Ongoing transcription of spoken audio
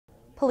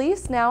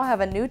Police now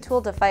have a new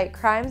tool to fight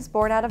crimes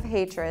born out of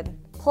hatred.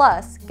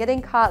 Plus,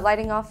 getting caught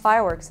lighting off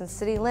fireworks in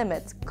city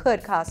limits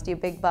could cost you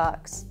big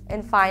bucks.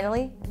 And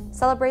finally,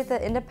 celebrate the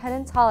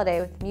Independence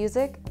holiday with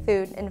music,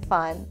 food, and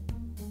fun.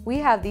 We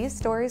have these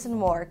stories and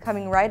more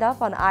coming right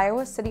up on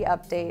Iowa City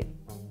Update.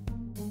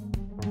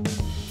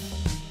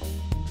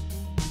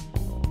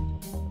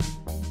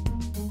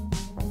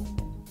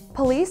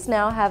 Police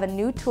now have a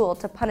new tool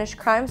to punish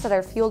crimes that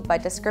are fueled by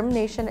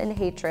discrimination and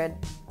hatred.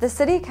 The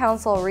City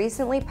Council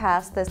recently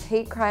passed this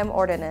hate crime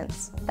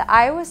ordinance. The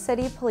Iowa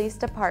City Police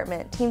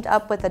Department teamed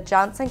up with the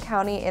Johnson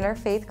County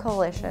Interfaith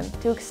Coalition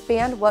to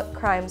expand what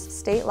crimes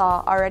state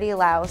law already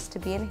allows to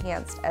be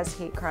enhanced as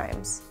hate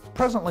crimes.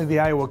 Presently, the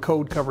Iowa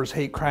Code covers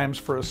hate crimes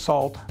for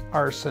assault,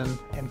 arson,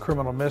 and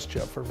criminal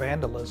mischief or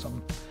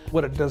vandalism.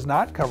 What it does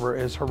not cover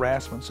is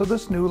harassment. So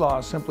this new law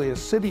is simply a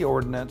city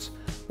ordinance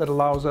that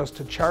allows us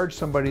to charge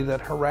somebody that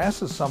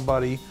harasses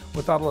somebody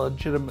without a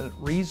legitimate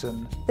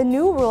reason. The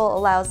new rule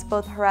allows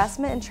both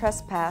harassment and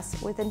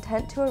trespass with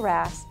intent to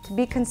harass to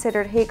be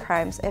considered hate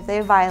crimes if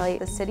they violate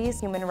the city's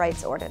human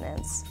rights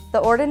ordinance. The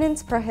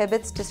ordinance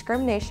prohibits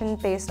discrimination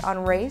based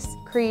on race,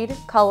 creed,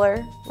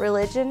 color,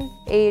 religion,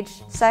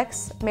 age,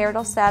 sex,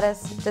 marital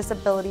status,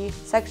 disability,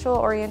 sexual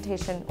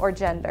orientation, or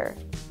gender.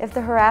 If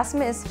the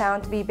harassment is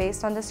found to be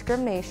based on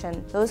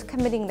discrimination, those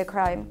committing the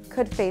crime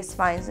could face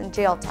fines and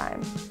jail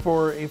time.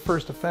 For a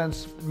first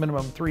offense,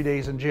 minimum 3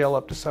 days in jail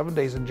up to 7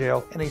 days in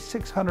jail, and a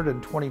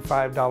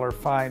 $625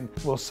 fine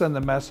will send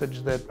the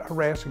message that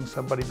harassing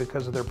somebody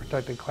because of their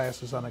protected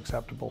class is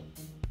unacceptable.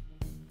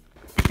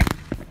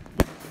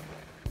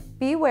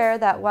 Beware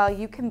that while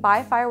you can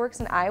buy fireworks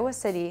in Iowa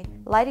City,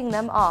 lighting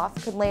them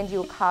off could land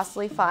you a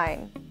costly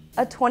fine.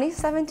 A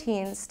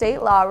 2017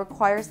 state law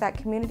requires that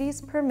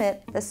communities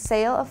permit the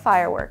sale of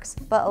fireworks,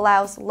 but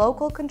allows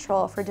local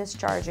control for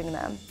discharging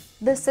them.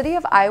 The City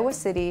of Iowa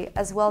City,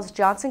 as well as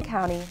Johnson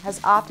County,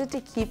 has opted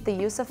to keep the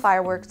use of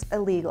fireworks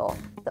illegal.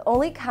 The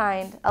only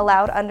kind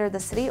allowed under the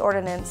city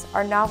ordinance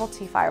are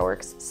novelty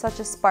fireworks, such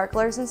as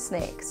sparklers and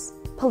snakes.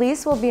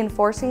 Police will be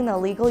enforcing the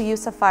legal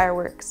use of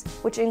fireworks,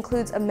 which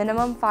includes a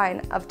minimum fine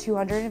of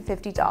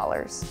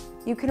 $250.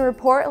 You can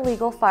report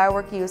illegal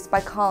firework use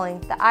by calling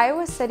the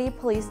Iowa City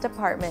Police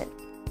Department.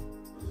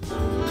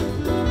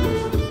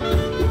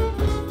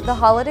 The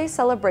holiday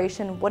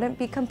celebration wouldn't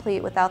be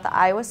complete without the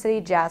Iowa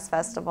City Jazz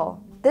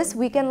Festival. This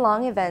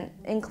weekend-long event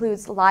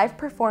includes live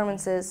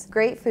performances,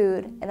 great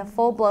food, and a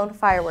full-blown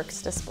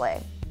fireworks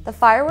display. The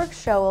fireworks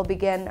show will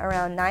begin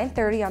around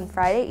 9:30 on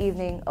Friday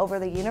evening over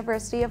the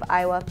University of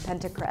Iowa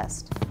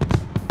Pentecrest.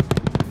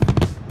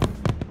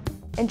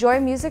 Enjoy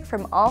music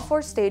from all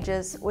 4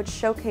 stages, which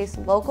showcase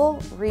local,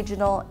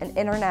 regional, and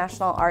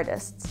international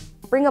artists.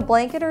 Bring a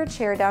blanket or a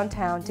chair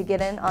downtown to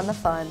get in on the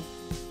fun.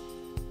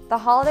 The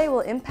holiday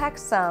will impact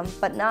some,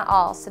 but not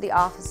all, city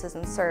offices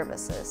and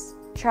services.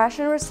 Trash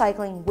and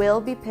recycling will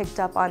be picked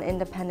up on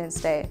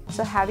Independence Day,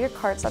 so have your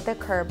carts at the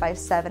curb by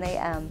 7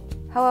 a.m.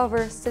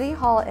 However, City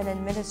Hall and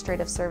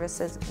administrative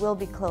services will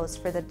be closed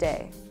for the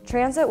day.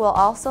 Transit will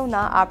also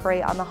not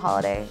operate on the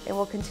holiday and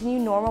will continue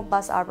normal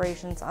bus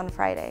operations on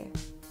Friday.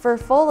 For a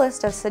full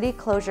list of city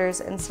closures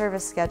and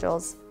service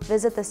schedules,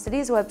 visit the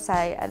city's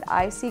website at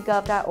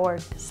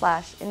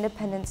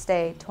icgov.org/Independence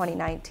Day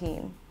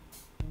 2019.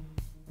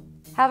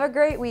 Have a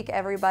great week,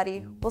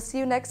 everybody. We'll see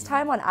you next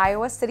time on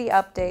Iowa City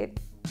Update.